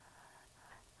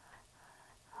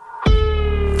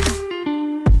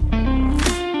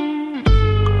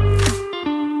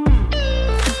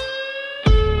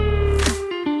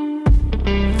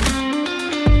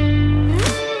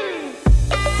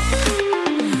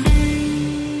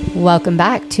Welcome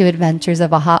back to Adventures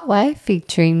of a Hot Wife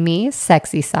featuring me,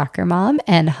 sexy soccer mom,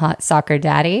 and hot soccer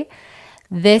daddy.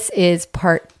 This is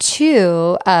part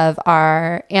 2 of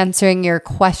our answering your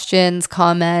questions,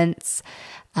 comments,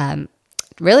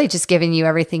 really just giving you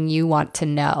everything you want to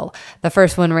know. The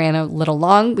first one ran a little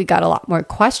long. We got a lot more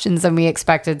questions than we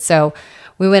expected, so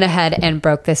we went ahead and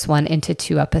broke this one into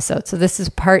 2 episodes. So this is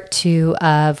part 2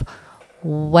 of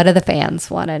what do the fans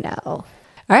want to know?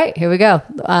 All right, here we go.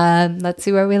 Let's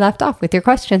see where we left off with your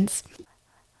questions.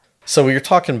 So we were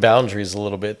talking boundaries a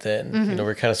little bit then. Mm-hmm.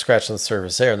 We're kind of scratching the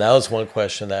surface there. And that was one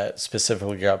question that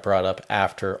specifically got brought up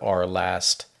after our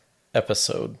last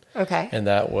episode. Okay. And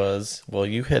that was, well,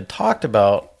 you had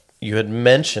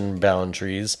mentioned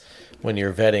boundaries when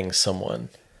you're vetting someone,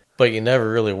 but you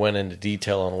never really went into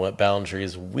detail on what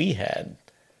boundaries we had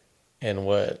and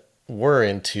what we're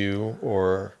into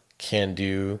or can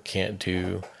do, can't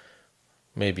do.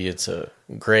 Maybe it's a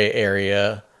gray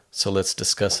area, so let's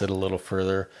discuss it a little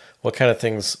further. What kind of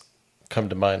things come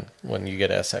to mind when you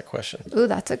get asked that question? Ooh,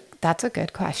 that's a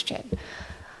good question.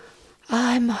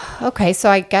 Okay, so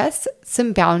I guess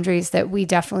some boundaries that we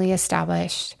definitely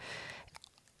established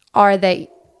are that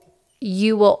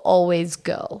you will always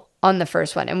go on the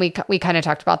first one, and we kind of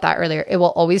talked about that earlier. It will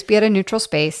always be at a neutral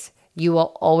space. You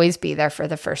will always be there for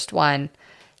the first one,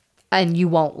 and you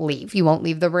won't leave. You won't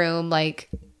leave the room. Like,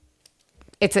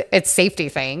 it's a safety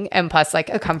thing, and plus like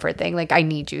a comfort thing. Like, I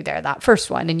need you there that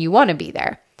first one, and you want to be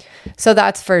there. So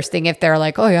that's first thing. If they're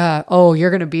like, oh yeah, oh,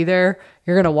 you're going to be there,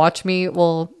 you're going to watch me.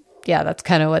 Well, yeah, that's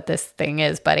kind of what this thing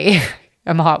is, buddy.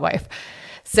 I'm a hot wife.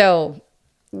 So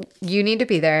you need to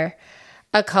be there.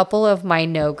 A couple of my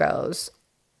no-goes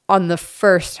on the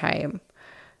first time,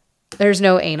 there's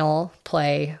no anal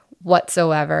play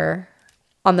whatsoever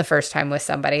on the first time with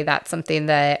somebody. That's something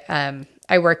that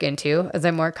I work into as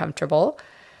I'm more comfortable.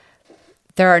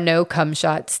 There are no cum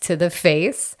shots to the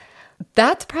face.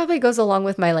 That probably goes along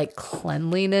with my like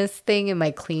cleanliness thing and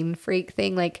my clean freak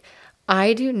thing. Like,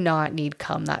 I do not need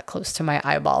cum that close to my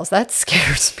eyeballs. That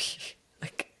scares me.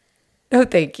 Like, no,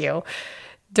 thank you.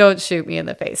 Don't shoot me in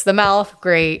the face. The mouth,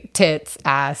 great. Tits,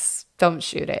 ass. Don't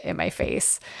shoot it in my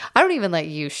face. I don't even let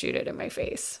you shoot it in my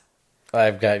face.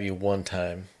 I've got you one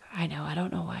time. I know. I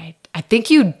don't know why. I think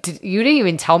you didn't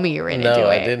even tell me you were going to do it. No,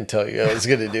 I didn't tell you I was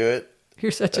going to do it.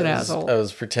 You're such an asshole. I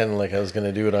was pretending like I was going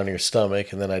to do it on your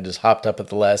stomach, and then I just hopped up at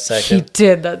the last second. You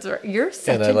did. That's right. You're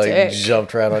such a dick. And I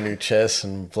jumped right on your chest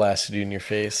and blasted you in your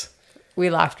face. We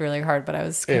laughed really hard, but I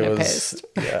was kind of pissed.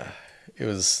 Yeah, it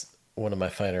was one of my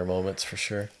finer moments for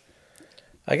sure.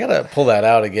 I got to pull that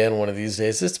out again one of these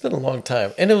days. It's been a long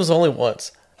time. And it was only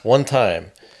one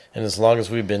time. And as long as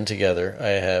we've been together, I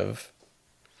have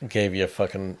gave you a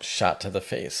fucking shot to the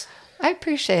face. I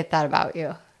appreciate that about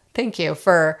you. Thank you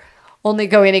for only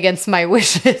going against my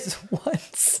wishes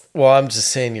once. Well, I'm just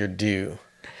saying you're due.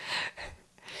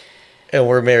 And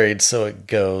we're married, so it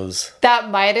goes.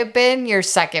 That might have been your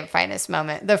second finest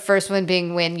moment. The first one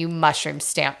being when you mushroom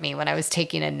stamped me when I was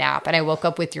taking a nap and I woke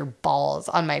up with your balls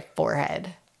on my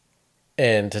forehead.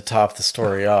 And to top the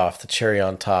story off, the cherry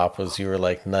on top was you were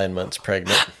like 9 months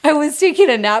pregnant. I was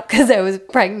taking a nap because I was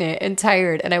pregnant and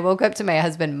tired. And I woke up to my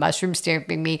husband mushroom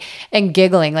stamping me and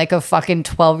giggling like a fucking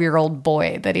 12-year-old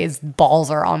boy that his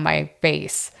balls are on my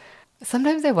face.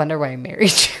 Sometimes I wonder why I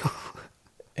married you.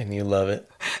 And you love it.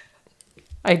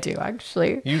 I do,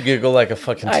 actually. You giggle like a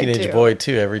fucking teenage boy,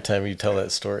 too, every time you tell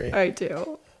that story. I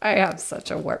do. I have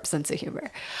such a warped sense of humor.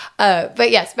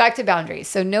 But yes, back to boundaries.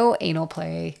 So no anal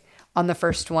play on the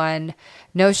first one,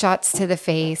 no shots to the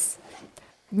face,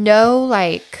 no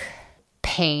like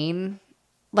pain.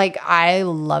 Like, I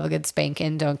love a good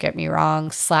spanking, don't get me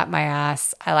wrong. Slap my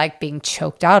ass. I like being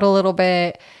choked out a little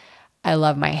bit. I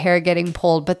love my hair getting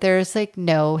pulled, but there's like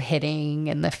no hitting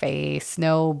in the face,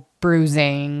 no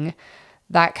bruising,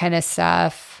 that kind of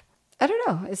stuff. I don't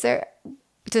know.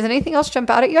 Does anything else jump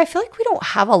out at you? I feel like we don't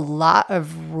have a lot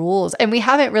of rules, and we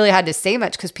haven't really had to say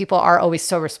much because people are always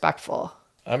so respectful.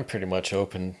 I'm pretty much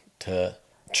open to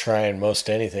trying most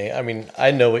anything. I mean,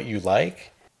 I know what you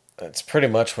like. That's pretty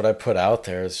much what I put out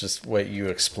there. It's just what you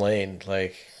explained.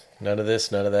 Like, none of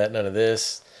this, none of that, none of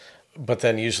this. But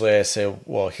then usually I say,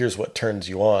 well, here's what turns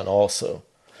you on also.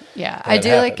 Yeah, I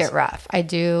do like it rough. I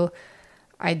do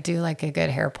like a good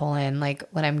hair pull in. Like,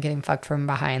 when I'm getting fucked from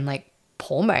behind, like,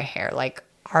 pull my hair. Like,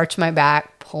 arch my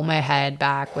back, pull my head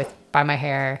back by my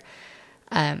hair.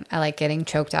 I like getting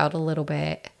choked out a little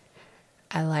bit.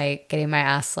 I like getting my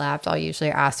ass slapped. I'll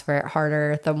usually ask for it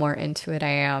harder the more into it I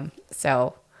am.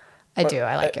 So I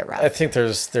like it rough. I think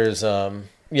there's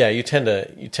you tend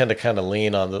to kind of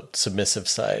lean on the submissive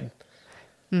side.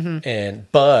 Mm-hmm.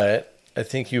 But I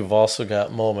think you've also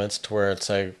got moments to where it's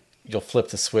like, you'll flip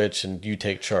the switch and you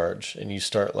take charge and you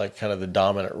start like kind of the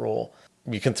dominant role.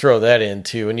 You can throw that in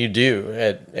too, and you do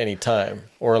at any time.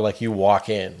 Or like you walk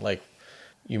in, like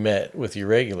you met with your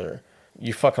regular.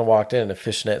 You fucking walked in a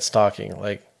fishnet stocking,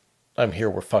 like, I'm here,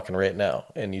 we're fucking right now.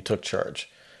 And you took charge.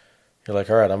 You're like,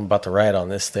 all right, I'm about to ride on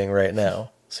this thing right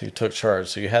now. So you took charge.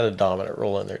 So you had a dominant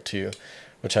role in there too,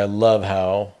 which I love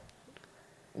how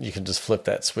you can just flip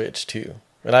that switch too.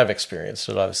 And I've experienced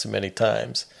it obviously many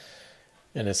times,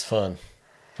 and it's fun.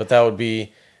 But that would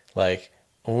be like,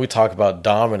 when we talk about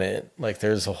dominant, like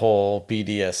there's a whole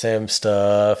BDSM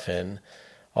stuff and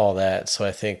all that. So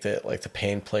I think that like the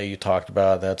pain play you talked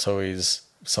about, that's always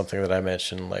something that I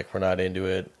mentioned. Like, we're not into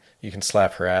it. You can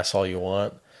slap her ass all you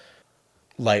want.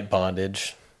 Light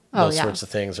bondage, those sorts of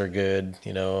things are good,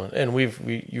 you know. And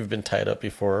you've been tied up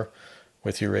before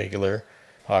with your regular,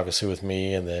 obviously with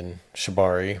me, and then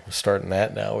Shibari. We're starting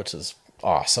that now, which is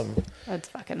awesome. That's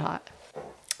fucking hot.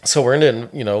 So we're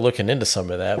into, you know, looking into some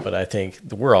of that, but I think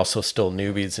we're also still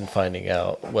newbies in finding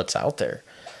out what's out there.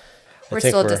 We're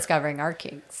still discovering our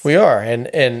kinks. We are,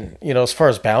 and you know, as far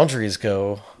as boundaries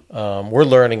go, we're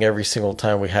learning every single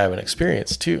time we have an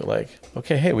experience too. Like,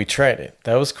 okay, hey, we tried it.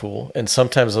 That was cool. And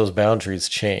sometimes those boundaries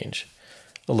change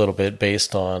a little bit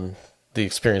based on the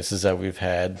experiences that we've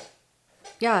had.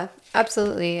 Yeah,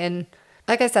 absolutely. And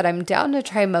like I said, I'm down to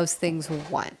try most things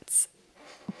once.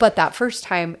 But that first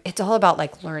time, it's all about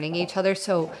like learning each other.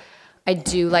 So I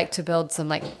do like to build some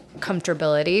like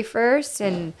comfortability first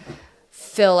and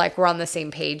feel like we're on the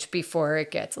same page before it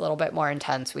gets a little bit more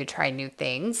intense. We try new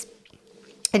things.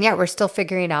 And yeah, we're still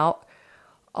figuring out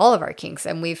all of our kinks,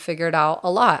 and we've figured out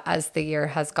a lot as the year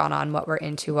has gone on, what we're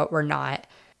into, what we're not.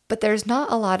 But there's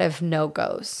not a lot of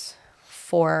no-goes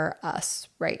for us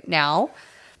right now.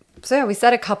 So yeah, we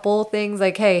said a couple things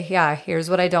like, hey, yeah, here's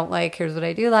what I don't like, here's what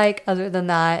I do like. Other than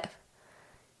that,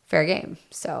 fair game.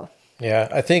 So yeah,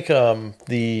 I think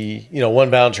the, you know, one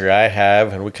boundary I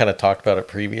have, and we kind of talked about it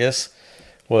previous,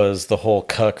 was the whole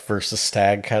cuck versus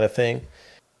stag kind of thing.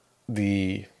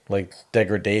 The like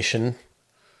degradation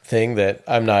thing, that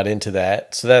I'm not into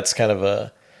that. So that's kind of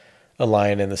a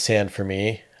line in the sand for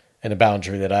me. And a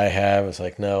boundary that I have is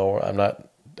like, no,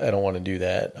 I don't want to do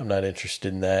that. I'm not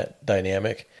interested in that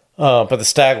dynamic. But the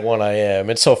stag one I am.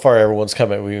 And so far everyone's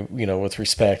come at me, you know, with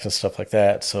respect and stuff like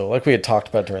that. So like we had talked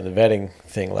about during the vetting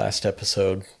thing last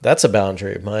episode, that's a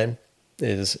boundary of mine,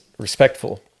 is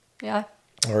respectful. Yeah.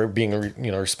 Or being,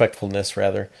 you know, respectfulness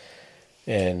rather.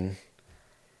 And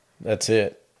that's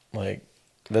it. Like,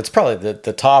 that's probably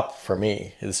the top for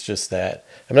me, is just that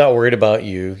I'm not worried about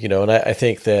you, you know. And I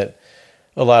think that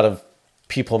a lot of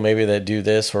people maybe that do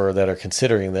this or that are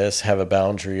considering this have a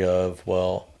boundary of,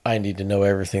 well, I need to know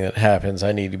everything that happens.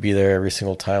 I need to be there every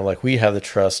single time. Like, we have the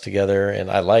trust together, and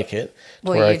I like it.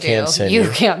 Well, where you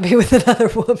can't be with another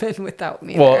woman without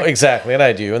me. Well, exactly, and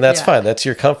I do, and that's fine. That's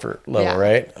your comfort level,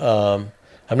 right?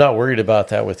 I'm not worried about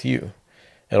that with you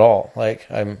at all. Like,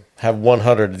 have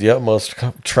 100 the utmost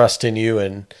trust in you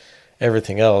and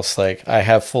everything else. Like, I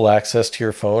have full access to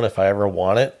your phone if I ever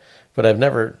want it, but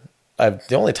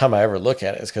the only time I ever look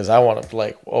at it is because I want to,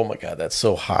 like, oh my God, that's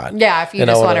so hot. Yeah, if you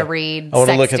just want to read, I want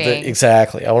to look at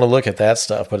exactly. I want to look at that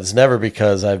stuff, but it's never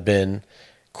because I've been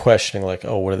questioning, like,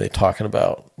 oh, what are they talking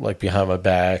about, like behind my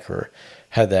back, or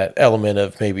had that element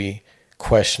of maybe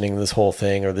questioning this whole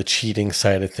thing or the cheating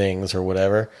side of things or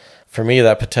whatever. For me,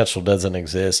 that potential doesn't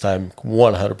exist. I'm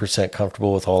 100%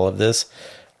 comfortable with all of this.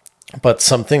 But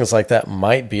some things like that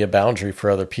might be a boundary for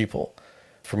other people.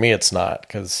 For me, it's not,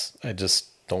 because I just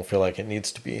don't feel like it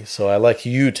needs to be. So I like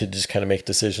you to just kind of make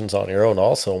decisions on your own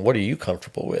also. And what are you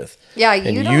comfortable with? Yeah,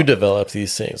 you develop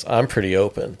these things. I'm pretty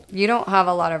open. You don't have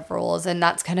a lot of rules. And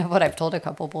that's kind of what I've told a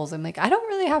couple bulls. I'm like, I don't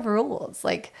really have rules.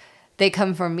 Like, they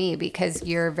come from me because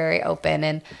you're very open.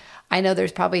 And I know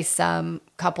there's probably some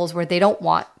couples where they don't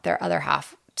want their other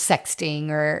half sexting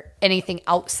or anything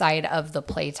outside of the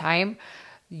playtime.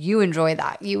 You enjoy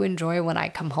that. You enjoy when I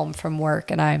come home from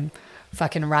work and I'm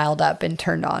fucking riled up and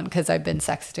turned on because I've been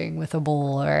sexting with a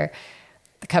bull, or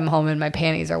come home and my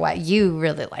panties are wet. You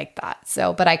really like that.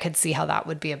 So, but I could see how that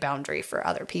would be a boundary for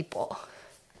other people.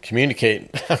 Communicate.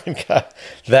 I mean, God,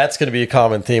 that's going to be a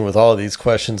common theme with all of these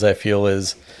questions, I feel,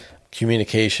 is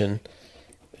communication.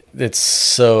 It's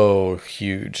so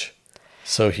huge.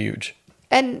 So huge.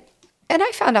 And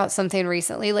I found out something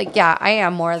recently, like, yeah, I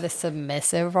am more of the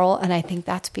submissive role. And I think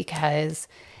that's because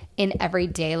in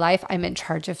everyday life, I'm in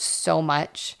charge of so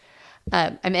much.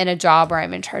 I'm in a job where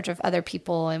I'm in charge of other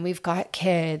people, and we've got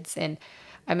kids, and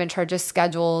I'm in charge of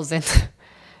schedules. And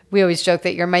we always joke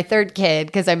that you're my third kid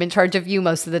because I'm in charge of you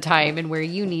most of the time and where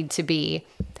you need to be.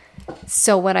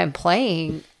 So when I'm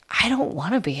playing, I don't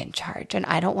want to be in charge and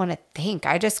I don't want to think.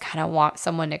 I just kind of want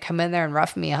someone to come in there and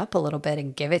rough me up a little bit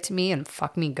and give it to me and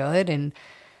fuck me good. And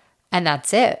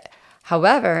that's it.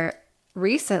 However,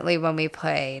 recently when we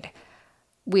played,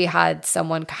 we had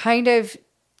someone kind of,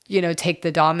 take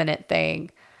the dominant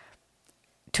thing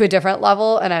to a different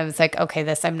level. And I was like, okay,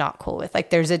 this I'm not cool with. Like,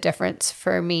 there's a difference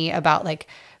for me about like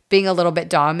being a little bit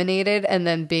dominated and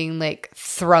then being like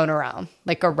thrown around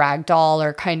like a rag doll,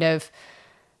 or kind of,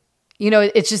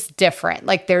 it's just different.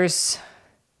 Like there's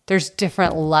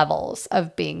different levels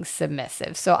of being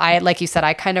submissive. So I, like you said,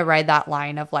 I kind of ride that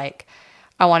line of like,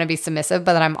 I want to be submissive,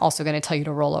 but then I'm also going to tell you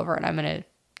to roll over and I'm going to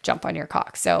jump on your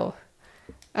cock. So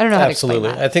I don't know how to explain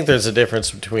that. I think there's a difference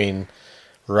between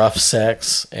rough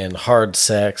sex and hard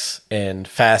sex and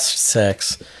fast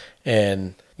sex.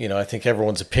 And, I think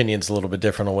everyone's opinion's a little bit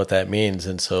different on what that means.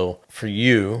 And so for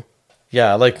you,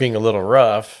 yeah, I like being a little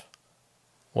rough.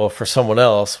 Well, for someone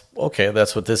else, okay,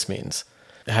 that's what this means.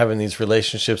 Having these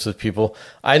relationships with people,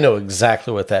 I know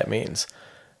exactly what that means.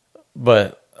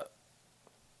 But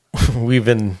we've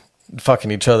been fucking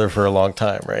each other for a long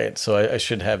time, right? So I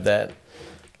should have that.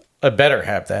 I better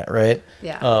have that, right?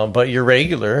 Yeah. But your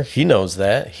regular, he knows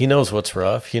that. He knows what's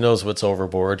rough. He knows what's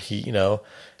overboard.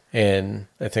 And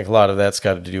I think a lot of that's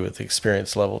got to do with the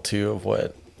experience level too of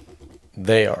what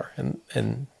they are.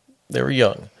 And they were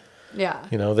young. Yeah.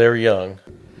 They were young.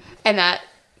 And that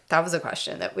was a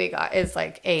question that we got, is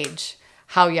like age.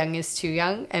 How young is too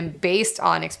young? And based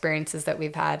on experiences that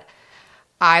we've had,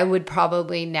 I would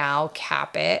probably now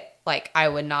cap it. Like, I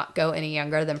would not go any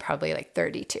younger than probably like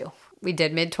 32. We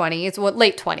did mid-20s,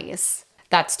 late 20s.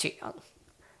 That's too young.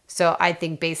 So I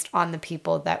think based on the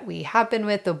people that we have been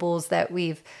with, the bulls that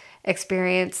we've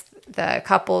experienced, the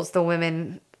couples, the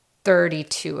women,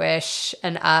 32-ish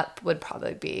and up would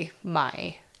probably be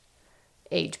my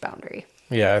age boundary.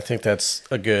 Yeah, I think that's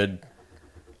a good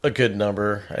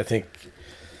number. I think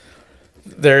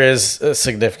there is a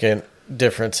significant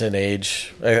difference in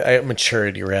age,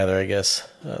 maturity rather, I guess.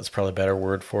 That's probably a better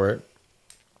word for it.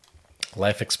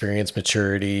 Life experience,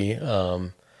 maturity.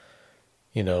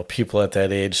 People at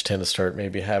that age tend to start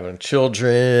maybe having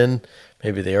children.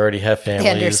 Maybe they already have families.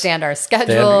 They understand our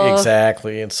schedule.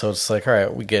 Exactly. And so it's like, all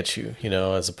right, we get you,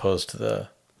 as opposed to the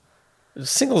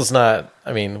singles. Not,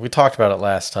 we talked about it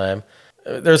last time.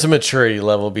 There's a maturity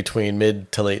level between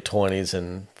mid to late 20s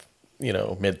and,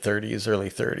 mid 30s, early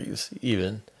 30s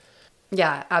even.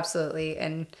 Yeah, absolutely.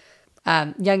 And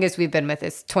youngest we've been with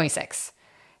is 26.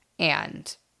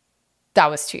 And that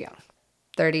was too young.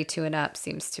 32 and up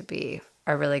seems to be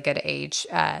a really good age.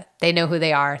 They know who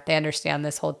they are. They understand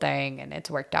this whole thing, and it's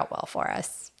worked out well for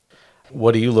us.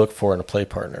 What do you look for in a play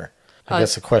partner? I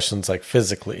guess the question's like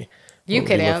physically. You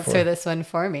could answer this one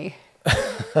for me.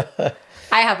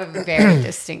 I have a very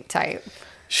distinct type.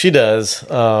 She does.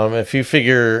 If you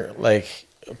figure, like,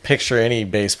 picture any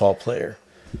baseball player,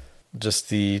 just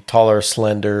the taller,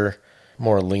 slender,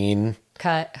 more lean.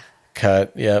 Cut.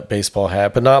 Yeah, baseball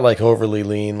hat, but not like overly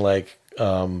lean, like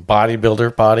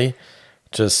bodybuilder body,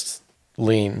 just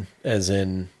lean as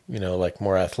in, like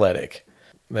more athletic.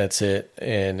 That's it.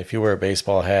 And if you wear a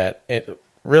baseball hat,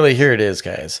 really, here it is,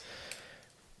 guys.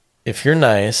 If you're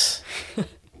nice,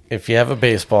 if you have a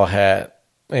baseball hat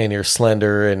and you're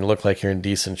slender and look like you're in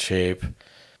decent shape,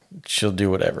 she'll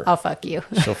do whatever. I'll fuck you.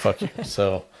 She'll fuck you.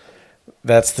 So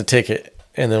that's the ticket.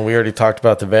 And then we already talked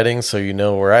about the vetting, so you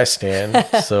know where I stand.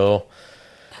 So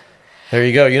there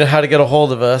you go. You know how to get a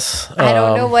hold of us. I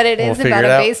don't know what it is about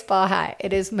a baseball hat.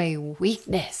 It is my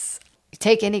weakness. You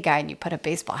take any guy and you put a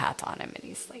baseball hat on him, and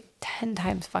he's like 10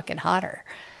 times fucking hotter.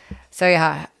 So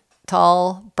yeah,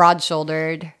 tall,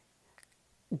 broad-shouldered,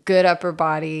 good upper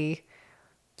body,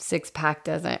 six-pack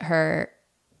doesn't hurt.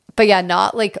 But yeah,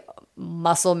 not like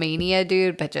muscle mania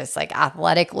dude, but just like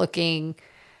athletic looking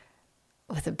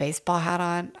with a baseball hat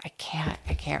on. I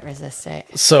can't resist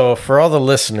it. So for all the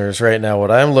listeners right now, what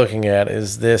I'm looking at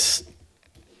is this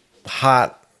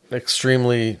hot,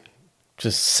 extremely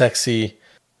just sexy.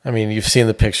 You've seen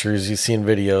the pictures, you've seen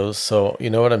videos, so you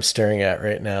know what I'm staring at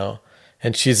right now.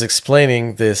 And she's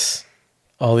explaining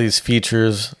all these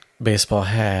features, baseball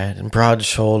hat and broad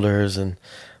shoulders and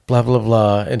blah, blah,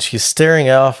 blah. And she's staring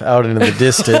out into the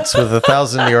distance with a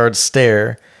 1,000-yard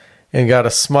stare and got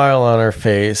a smile on her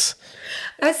face.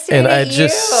 And I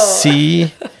just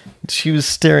see she was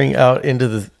staring out into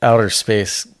the outer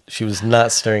space. She was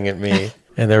not staring at me.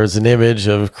 And there was an image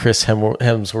of Chris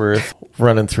Hemsworth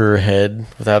running through her head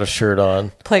without a shirt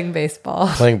on. Playing baseball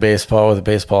with a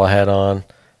baseball hat on.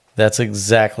 That's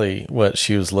exactly what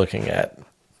she was looking at.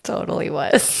 Totally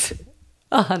was.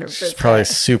 100%. She's probably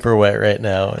super wet right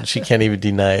now, and she can't even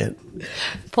deny it.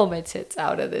 Pull my tits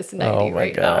out of this 90 Oh my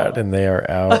right God. now. And they are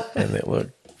out, and they look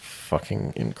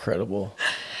fucking incredible.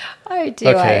 I do.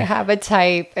 I Okay. have a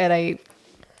type, and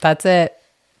that's it.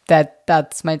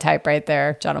 That's my type right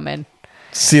there, gentlemen.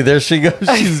 See, there she goes.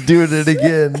 She's doing it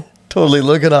again. Totally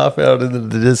looking off out into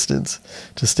the distance,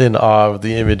 just in awe of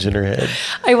the image in her head.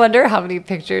 I wonder how many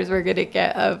pictures we're going to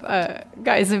get of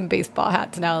guys in baseball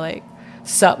hats now, like,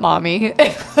 sup, mommy.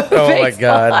 Oh my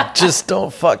God. Just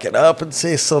don't fuck it up and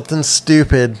say something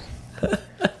stupid.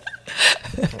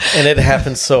 And it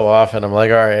happens so often. I'm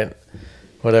like, all right,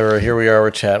 whatever. Here we are.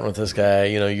 We're chatting with this guy.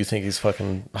 You know, you think he's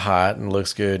fucking hot and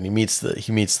looks good. And he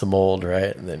meets the mold,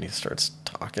 right? And then he starts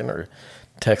talking or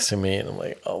texting me. And I'm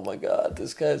like, oh my God,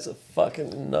 this guy's a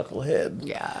fucking knucklehead.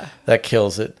 Yeah. That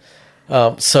kills it.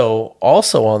 So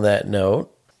also on that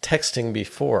note, texting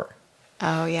before.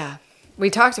 Oh, yeah. We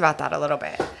talked about that a little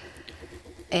bit.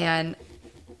 And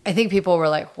I think people were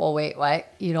like, well, wait,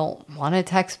 what? You don't want to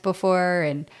text before?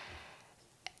 And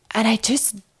I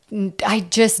just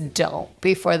don't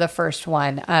before the first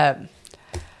one.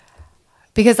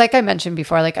 Because like I mentioned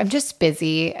before, like I'm just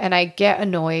busy and I get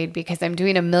annoyed because I'm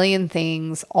doing a million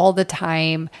things all the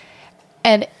time.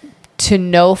 And to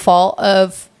no fault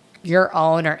of your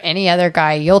own or any other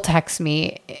guy, you'll text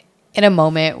me in a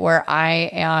moment where I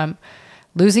am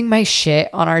losing my shit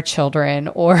on our children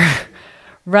or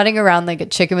running around like a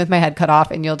chicken with my head cut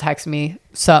off, and you'll text me,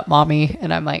 "Sup, mommy?"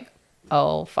 And I'm like,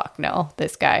 oh, fuck no,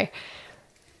 this guy.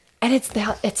 And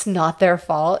it's not their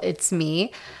fault. It's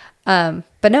me.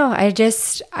 But no,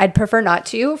 I'd prefer not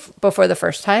to before the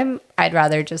first time. I'd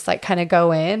rather just like kind of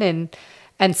go in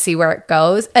and see where it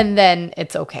goes. And then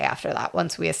it's okay after that,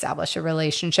 once we establish a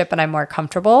relationship and I'm more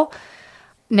comfortable.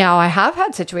 Now I have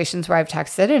had situations where I've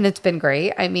texted and it's been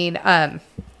great. I mean, I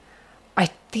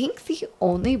think the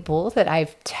only bull that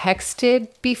I've texted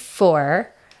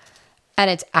before and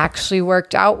it's actually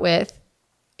worked out with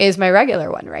is my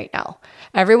regular one right now.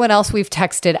 Everyone else we've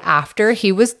texted after,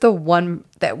 he was the one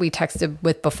that we texted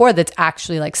with before that's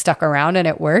actually like stuck around and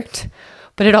it worked,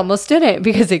 but it almost didn't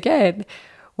because again,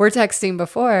 we're texting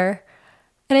before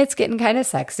and it's getting kind of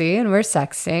sexy and we're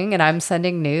sexting and I'm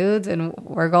sending nudes and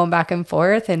we're going back and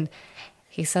forth and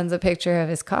he sends a picture of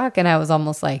his cock and I was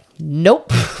almost like,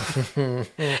 nope. I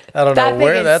don't know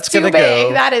where that's going to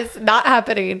go. That is not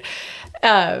happening.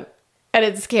 And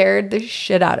it scared the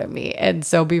shit out of me. And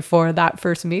so before that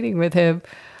first meeting with him,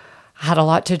 I had a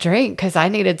lot to drink because I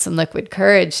needed some liquid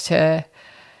courage to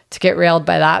get railed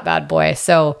by that bad boy.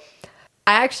 So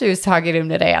I actually was talking to him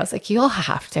today. I was like, you'll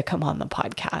have to come on the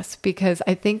podcast because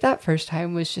I think that first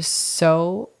time was just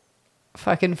so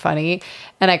fucking funny.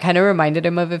 And I kind of reminded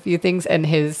him of a few things and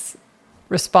his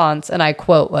response, and I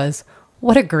quote, was,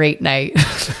 "What a great night."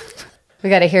 We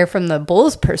got to hear from the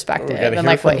bull's perspective and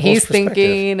like what he's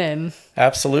thinking. And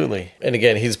absolutely. And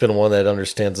again, he's been one that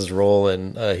understands his role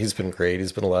and he's been great.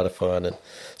 He's been a lot of fun. And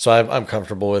so I'm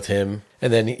comfortable with him.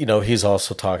 And then, you know, he's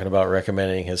also talking about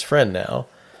recommending his friend now.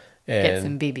 And get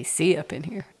some BBC up in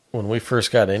here. When we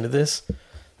first got into this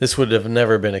would have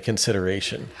never been a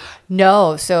consideration.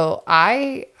 No. So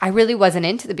I really wasn't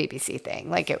into the BBC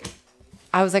thing.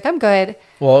 I was like, I'm good.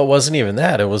 Well, it wasn't even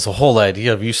that. It was the whole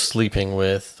idea of you sleeping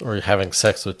with or having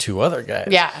sex with two other guys.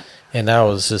 Yeah. And that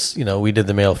was just, you know, we did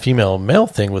the male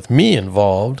thing with me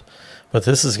involved, but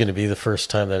this is going to be the first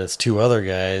time that it's two other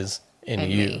guys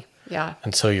and you. Me. Yeah.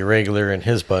 And so you're regular and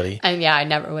his buddy. And yeah, I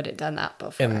never would have done that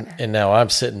before. And now I'm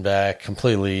sitting back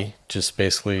completely, just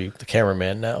basically the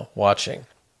cameraman now watching.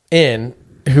 And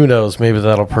who knows, maybe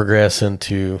that'll progress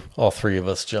into all three of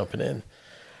us jumping in.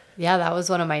 Yeah, that was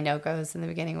one of my no-goes in the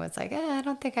beginning. Was like, I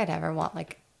don't think I'd ever want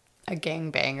like a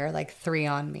gangbanger, like 3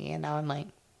 on me. And now I'm like,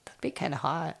 that'd be kind of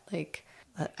hot. Like,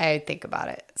 I think about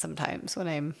it sometimes when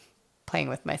I'm playing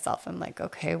with myself. I'm like,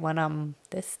 okay, one on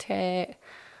this tit,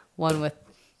 one with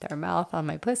their mouth on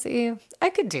my pussy. I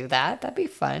could do that. That'd be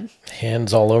fun.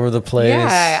 Hands all over the place.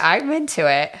 Yeah, I'm into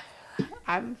it.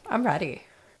 I'm ready.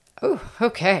 Oh,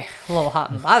 okay. A little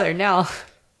hot and bothered now.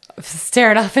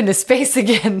 Staring off into space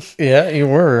again. Yeah, you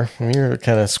were. You were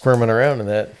kind of squirming around in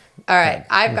that. All right.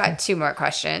 I've got 2 more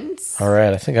questions. All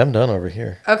right. I think I'm done over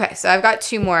here. Okay. So I've got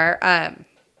 2 more.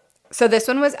 So this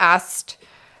one was asked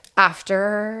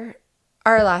after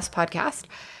our last podcast.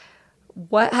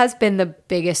 What has been the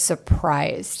biggest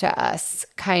surprise to us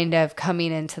kind of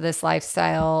coming into this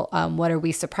lifestyle? What are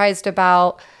we surprised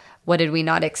about? What did we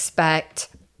not expect?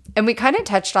 And we kind of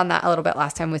touched on that a little bit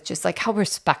last time with just like how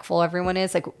respectful everyone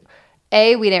is. Like,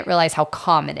 we didn't realize how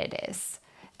common it is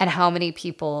and how many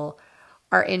people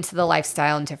are into the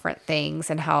lifestyle and different things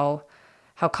and how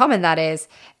how common that is,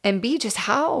 and B, just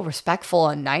how respectful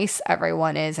and nice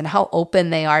everyone is and how open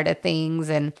they are to things.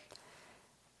 And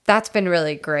that's been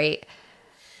really great.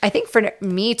 I think for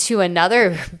me too,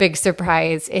 another big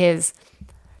surprise is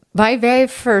my very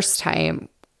first time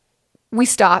we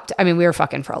stopped. I mean, we were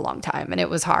fucking for a long time and it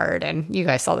was hard, and you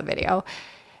guys saw the video.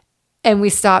 And we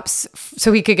stopped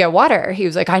so he could get water. He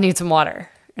was like, I need some water.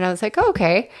 And I was like, oh,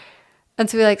 okay. And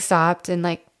so we like stopped and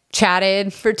like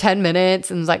chatted for 10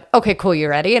 minutes and was like, okay, cool, you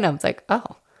ready? And I was like, oh,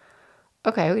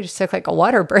 okay. We just took like a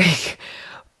water break.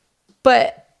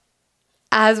 But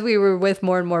as we were with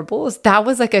more and more bulls, that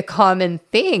was like a common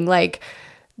thing. Like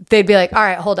they'd be like, all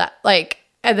right, hold up. Like,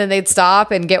 and then they'd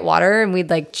stop and get water and we'd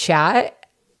like chat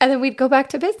and then we'd go back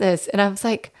to business. And I was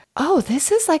like, oh,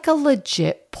 this is like a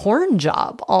legit porn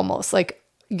job almost. Like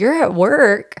you're at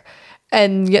work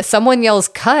and yet someone yells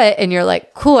cut and you're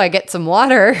like, cool, I get some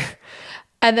water.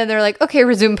 And then they're like, okay,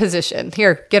 resume position.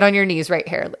 Here, get on your knees right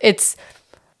here.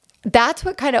 That's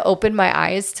what kind of opened my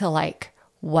eyes to like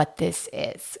what this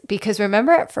is. Because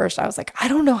remember at first I was like, I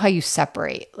don't know how you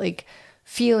separate like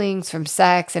feelings from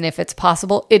sex and if it's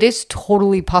possible. It is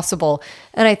totally possible.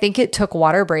 And I think it took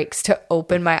water breaks to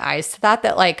open my eyes to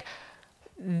that like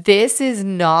this is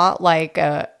not like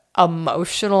a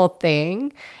emotional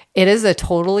thing. It is a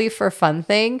totally for fun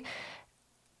thing.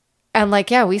 And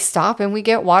like, yeah, we stop and we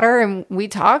get water and we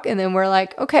talk and then we're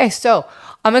like, okay, so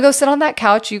I'm gonna go sit on that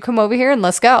couch. You come over here and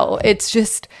let's go. It's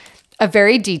just a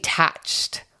very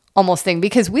detached almost thing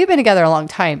because we've been together a long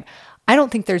time. I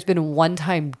don't think there's been one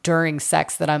time during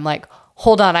sex that I'm like,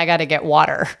 hold on, I got to get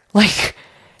water. Like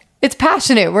it's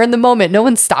passionate. We're in the moment. No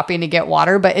one's stopping to get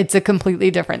water, but it's a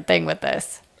completely different thing with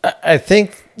this. I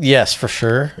think, yes, for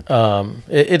sure.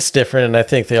 It's different. And I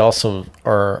think they also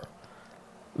are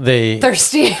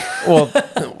thirsty.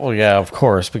 well, yeah, of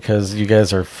course, because you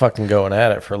guys are fucking going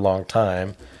at it for a long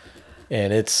time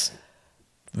and it's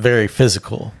very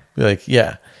physical. Like,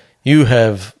 yeah, you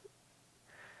have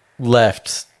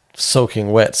left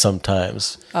soaking wet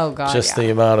sometimes. Oh God. Just the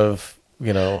amount of,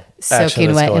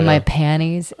 soaking wet in my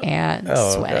panties and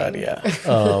sweating. God,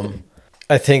 yeah.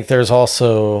 I think there's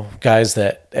also guys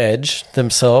that edge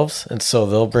themselves. And so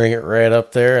they'll bring it right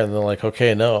up there and they're like,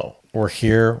 okay, no, we're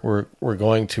here. We're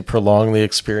going to prolong the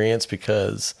experience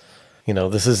because,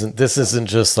 this isn't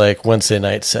just like Wednesday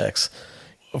night sex.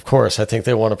 Of course, I think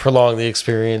they want to prolong the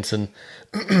experience and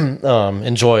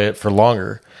enjoy it for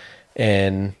longer.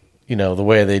 And, the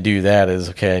way they do that is,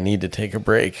 okay, I need to take a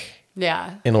break.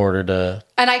 Yeah. In order to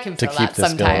And I can feel keep that this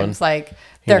sometimes. going, like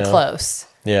they're close.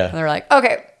 Yeah. And they're like,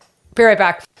 okay, be right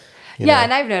back. You yeah. know.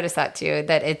 And I've noticed that too,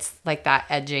 that it's like that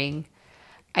edging.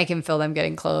 I can feel them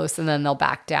getting close and then they'll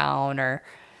back down or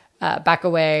back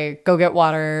away, go get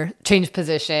water, change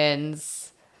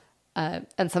positions.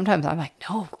 And sometimes I'm like,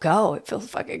 no, go. It feels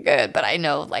fucking good. But I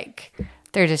know like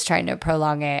they're just trying to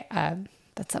prolong it.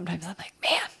 But sometimes I'm like,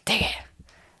 man, dang it.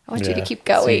 I want you to keep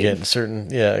going. So you get certain,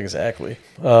 yeah, exactly.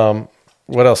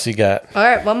 What else you got? All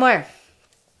right, one more.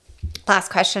 Last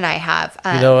question I have.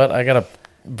 You know what? I got to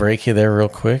break you there real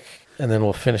quick, and then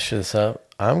we'll finish this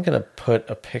up. I'm going to put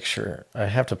a picture. I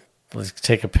have to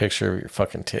take a picture of your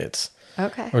fucking tits.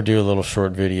 Okay. Or do a little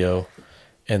short video,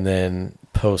 and then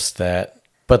post that.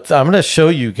 But I'm going to show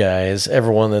you guys,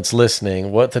 everyone that's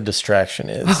listening, what the distraction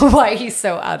is. Why he's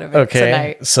so out of it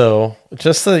tonight. So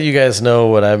just so that you guys know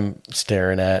what I'm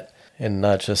staring at and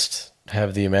not just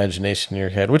have the imagination in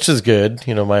your head, which is good.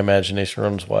 My imagination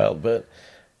runs wild, but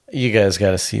you guys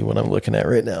got to see what I'm looking at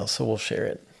right now. So we'll share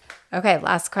it. Okay,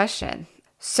 last question.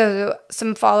 So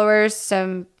some followers,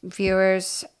 some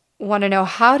viewers want to know,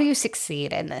 how do you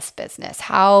succeed in this business?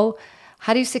 How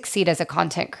do you succeed as a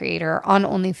content creator on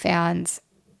OnlyFans?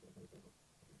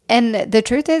 And the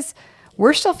truth is,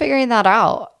 we're still figuring that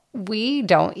out. We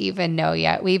don't even know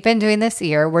yet. We've been doing this a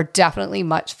year. We're definitely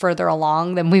much further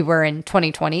along than we were in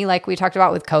 2020, like we talked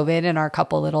about with COVID and our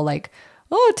couple little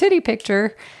titty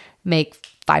picture, make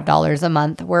 $5 a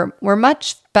month. We're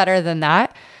much better than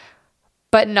that,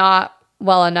 but not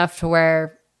well enough to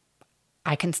where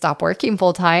I can stop working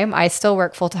full time. I still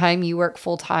work full time. You work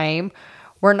full time.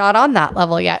 We're not on that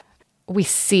level yet. We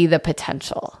see the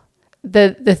potential.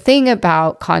 The thing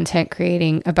about content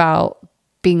creating, about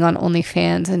being on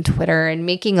OnlyFans and Twitter and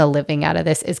making a living out of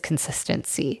this is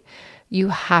consistency. You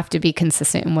have to be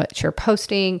consistent in what you're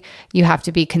posting. You have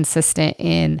to be consistent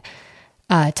in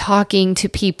talking to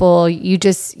people.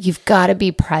 You've got to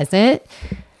be present.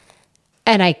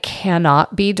 And I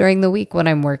cannot be during the week when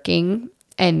I'm working.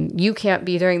 And you can't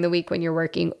be during the week when you're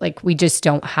working. Like, we just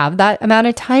don't have that amount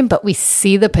of time, but we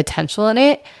see the potential in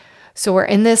it. So we're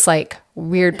in this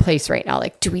weird place right now.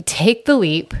 Like, do we take the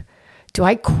leap? do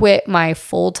I quit my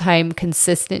full-time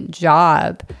consistent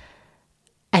job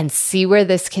and see where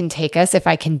this can take us if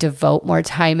I can devote more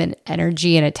time and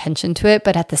energy and attention to it?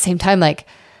 But at the same time, like,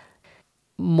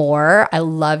 I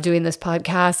love doing this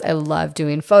podcast. I love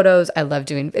doing photos. I love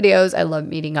doing videos. I love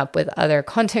meeting up with other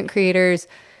content creators.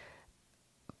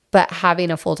 But having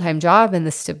a full-time job and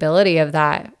the stability of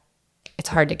that, it's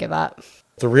hard to give up.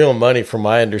 The real money, from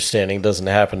my understanding, doesn't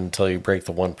happen until you break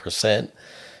the 1%.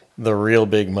 The real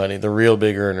big money, the real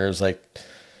big earners, like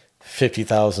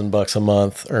 $50,000 a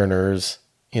month earners,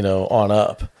 on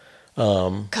up.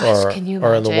 Can you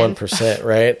are in the imagine? 1%,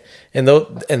 right? And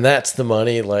that's the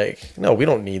money. Like, no, we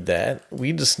don't need that.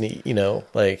 We just need,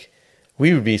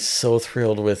 we would be so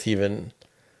thrilled with even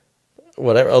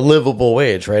whatever, a livable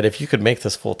wage, right? If you could make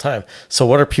this full time. So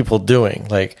what are people doing?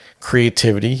 Like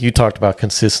creativity. You talked about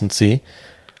consistency,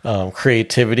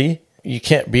 creativity. You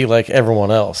can't be like everyone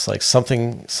else. Like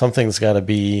something's got to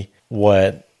be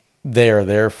what they are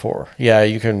there for. Yeah,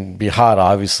 you can be hot,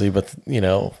 obviously, but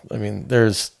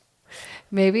there's.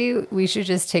 Maybe we should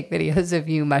just take videos of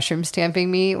you mushroom stamping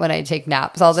me when I take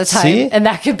naps all the time. See? And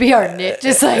that could be our knit.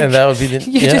 Just like, and that would be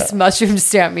just mushroom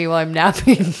stamp me while I'm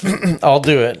napping. I'll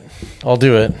do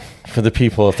it for the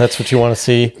people if that's what you want to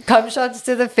see. Cum shots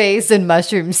to the face and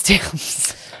mushroom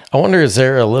stamps. I wonder, is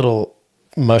there a little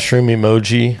mushroom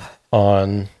emoji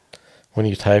on when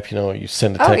you type, you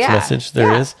send a text message?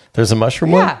 There is. There's a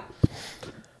mushroom one?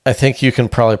 I think you can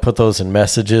probably put those in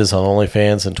messages on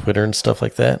OnlyFans and Twitter and stuff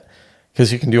like that.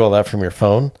 Because you can do all that from your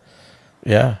phone.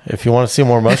 Yeah. If you want to see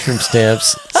more mushroom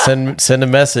stamps, send a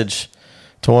message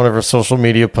to one of our social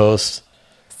media posts.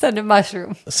 Send a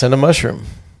mushroom.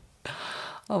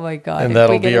 Oh my God. And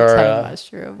that'll be our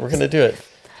mushrooms. We're gonna do it.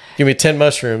 Give me 10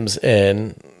 mushrooms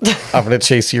and I'm gonna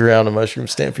chase you around and mushroom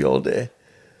stamp you all day.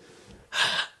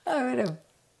 I'm gonna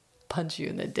punch you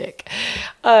in the dick.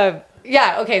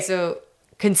 Okay, so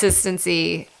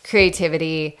consistency,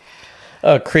 creativity.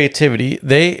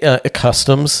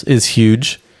 Customs is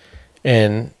huge,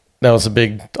 and that was a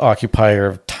big occupier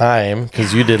of time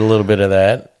because you did a little bit of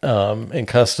that. And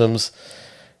customs,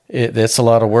 it's a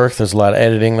lot of work. There's a lot of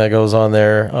editing that goes on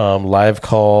there. Live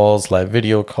calls, live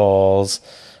video calls,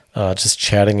 just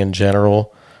chatting in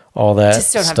general. All that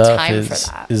just don't stuff have time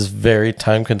for that. Is very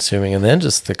time consuming. And then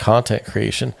just the content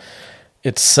creation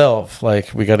itself,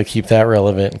 like we got to keep that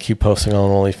relevant and keep posting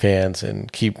on OnlyFans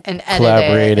and keep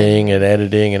collaborating and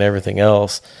editing and everything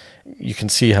else. You can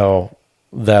see how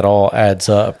that all adds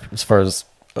up as far as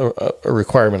a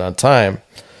requirement on time.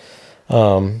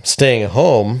 Staying at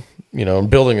home, and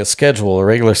building a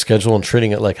regular schedule and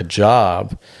treating it like a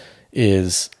job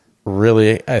is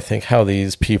really, I think, how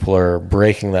these people are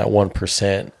breaking that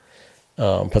 1%.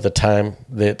 But the time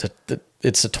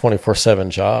it's a 24/7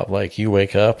 job. Like you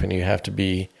wake up and you have to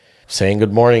be saying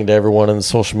good morning to everyone in the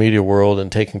social media world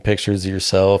and taking pictures of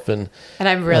yourself. And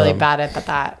I'm really bad at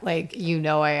that. Like,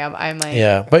 I am. I'm like,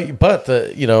 yeah, but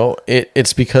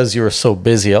it's because you are so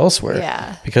busy elsewhere.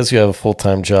 Yeah. Because you have a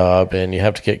full-time job and you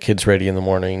have to get kids ready in the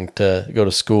morning to go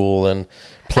to school and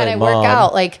play mom. Work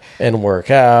out. Work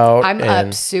out. I'm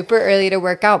up super early to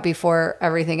work out before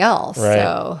everything else. Right.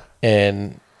 So.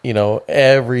 And,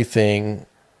 everything,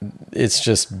 it's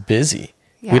just busy.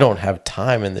 Yeah. We don't have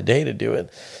time in the day to do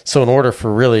it. So in order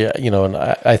for really, and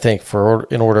I think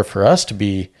in order for us to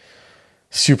be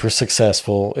super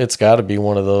successful, it's got to be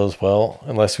one of those, well,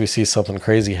 unless we see something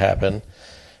crazy happen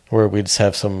where we just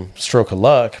have some stroke of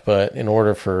luck, but in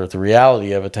order for the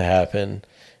reality of it to happen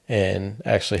and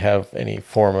actually have any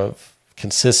form of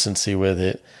consistency with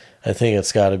it, I think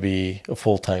it's got to be a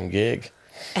full-time gig.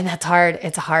 And that's hard.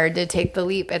 It's hard to take the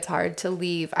leap. It's hard to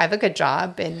leave. I have a good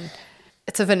job and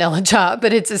it's a vanilla job,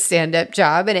 but it's a stand-up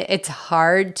job. And it's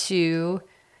hard to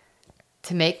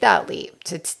make that leap,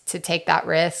 to take that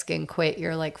risk and quit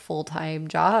your full-time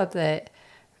job that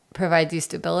provides you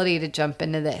stability to jump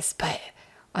into this. But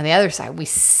on the other side, we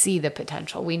see the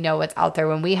potential. We know what's out there.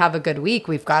 When we have a good week,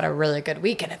 we've got a really good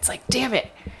week. And it's like, damn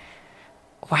it,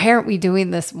 why aren't we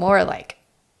doing this more?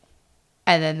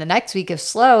 And then the next week is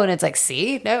slow and it's like,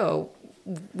 see, no,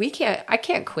 I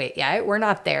can't quit yet. We're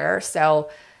not there. So,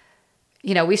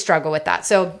 we struggle with that.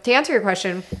 So to answer your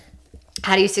question,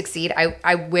 how do you succeed?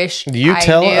 I wish I knew.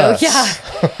 Us.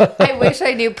 Yeah. I wish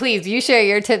I knew. Please, you share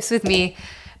your tips with me.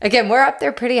 Again, we're up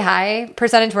there pretty high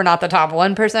percentage. We're not the top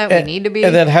 1%. We need to be.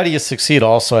 And then how do you succeed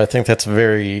also? I think that's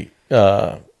very,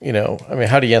 how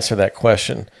do you answer that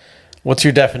question? What's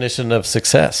your definition of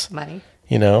success? Money.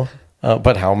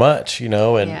 But how much,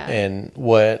 and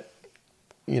what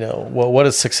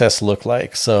does success look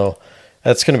like? So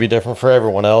that's going to be different for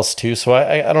everyone else too. So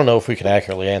I don't know if we can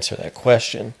accurately answer that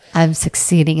question. I'm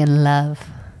succeeding in love.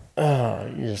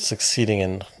 You're succeeding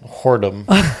in whoredom.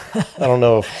 I don't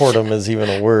know if whoredom is even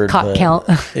a word. Cock but count.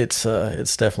 It's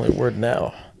definitely a word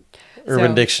now.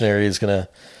 Urban Dictionary is going to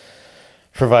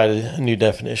provide a new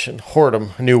definition.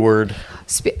 Whoredom, a new word.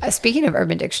 Speaking of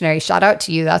Urban Dictionary, shout out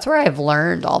to you. That's where I've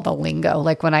learned all the lingo.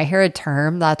 Like when I hear a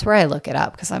term, that's where I look it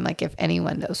up because I'm like, if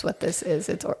anyone knows what this is,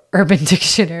 it's Urban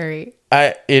Dictionary.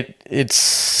 It's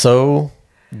so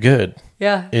good.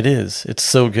 Yeah. It is. It's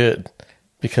so good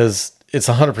because it's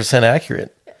 100%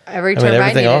 accurate. Every term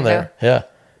everything on there. Yeah.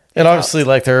 And obviously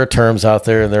like there are terms out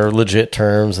there and there are legit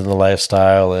terms in the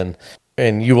lifestyle and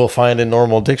you will find in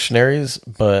normal dictionaries,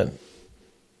 but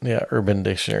yeah, Urban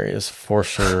Dictionary is for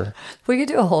sure. We could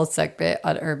do a whole segment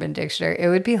on Urban Dictionary. It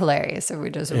would be hilarious if we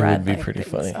just read. It would be pretty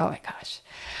funny. Oh my gosh.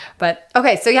 But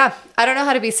okay, so yeah, I don't know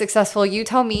how to be successful. You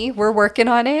tell me. We're working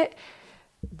on it.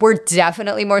 We're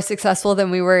definitely more successful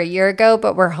than we were a year ago,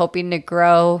 but we're hoping to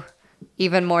grow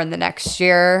even more in the next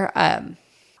year.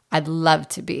 I'd love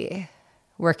to be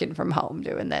working from home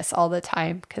doing this all the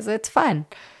time because it's fun.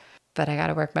 But I got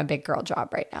to work my big girl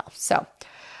job right now. So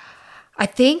I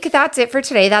think that's it for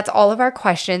today. That's all of our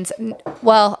questions.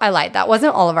 Well, I lied. That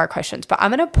wasn't all of our questions, but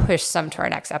I'm going to push some to our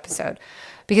next episode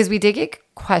because we did get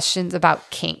questions about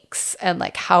kinks and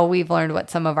like how we've learned what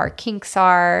some of our kinks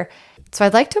are. So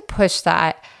I'd like to push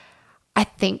that. I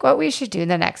think what we should do in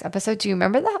the next episode, do you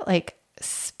remember that like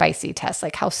spicy test?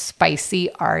 Like how spicy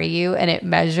are you? And it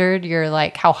measured your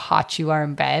like how hot you are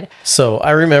in bed. So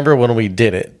I remember when we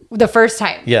did it. The first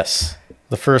time. Yes,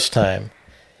 the first time.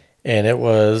 And it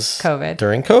was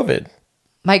during COVID.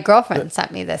 My girlfriend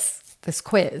sent me this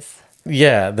quiz.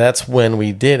 Yeah, that's when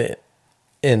we did it.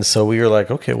 And so we were like,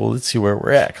 okay, well, let's see where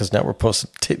we're at. Because now we're posting,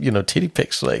 titty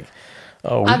pics like,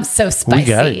 oh, I'm so spicy. We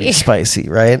got to be spicy,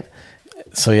 right?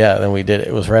 So yeah, then we did it.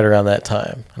 It was right around that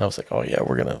time. And I was like, oh yeah,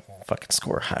 we're going to fucking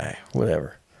score high,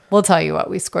 whatever. We'll tell you what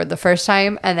we scored the first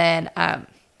time. And then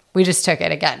we just took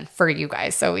it again for you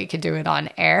guys so we could do it on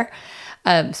air.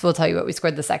 So we'll tell you what we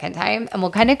scored the second time, and we'll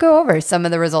kind of go over some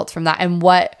of the results from that and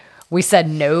what we said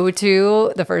no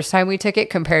to the first time we took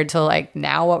it compared to like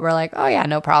now what we're like, oh yeah,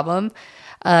 no problem.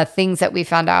 Things that we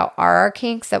found out are our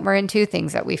kinks that we're into,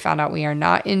 things that we found out we are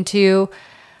not into.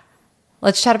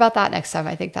 Let's chat about that next time.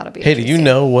 I think that'll be Hey, do you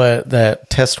know what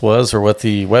that test was or what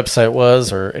the website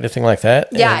was or anything like that?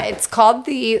 Yeah, it's called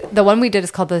the one we did is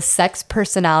called the Sex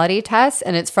Personality Test,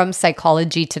 and it's from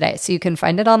Psychology Today. So you can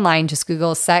find it online. Just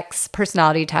Google Sex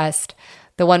Personality Test.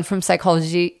 The one from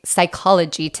Psychology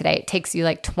Today. It takes you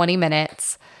like 20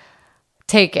 minutes.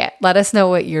 Take it. Let us know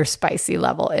what your spicy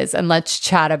level is, and let's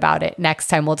chat about it next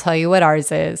time. We'll tell you what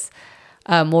ours is.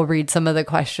 We'll read some of the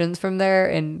questions from there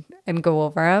and go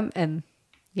over them and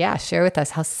yeah, share with us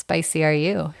how spicy are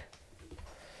you.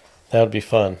 That would be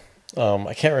fun.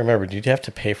 I can't remember. Did you have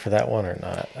to pay for that one or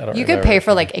not? I don't. You could pay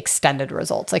for like extended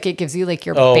results. Like it gives you like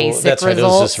your basic that's right.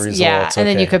 results. It was just results. Yeah, and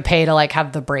then Okay. you could pay to like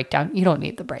have the breakdown. You don't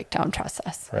need the breakdown. Trust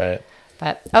us. Right.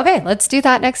 But okay, let's do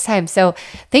that next time. So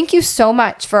thank you so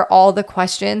much for all the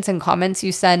questions and comments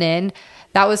you sent in.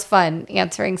 That was fun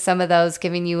answering some of those,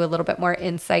 giving you a little bit more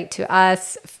insight to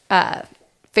us,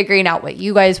 figuring out what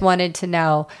you guys wanted to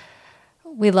know.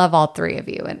 We love all three of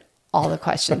you and all the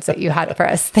questions that you had for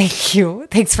us. Thank you.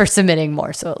 Thanks for submitting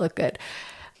more so it looked good.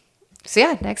 So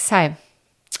yeah, next time,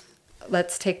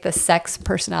 let's take the sex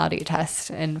personality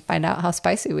test and find out how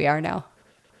spicy we are now.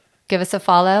 Give us a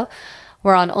follow.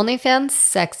 We're on OnlyFans,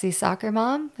 Sexy Soccer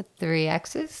Mom with 3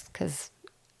 X's because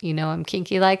you know I'm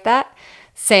kinky like that.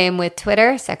 Same with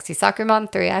Twitter, Sexy Soccer Mom,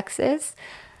 3 X's.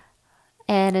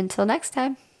 And until next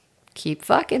time, keep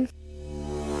fucking.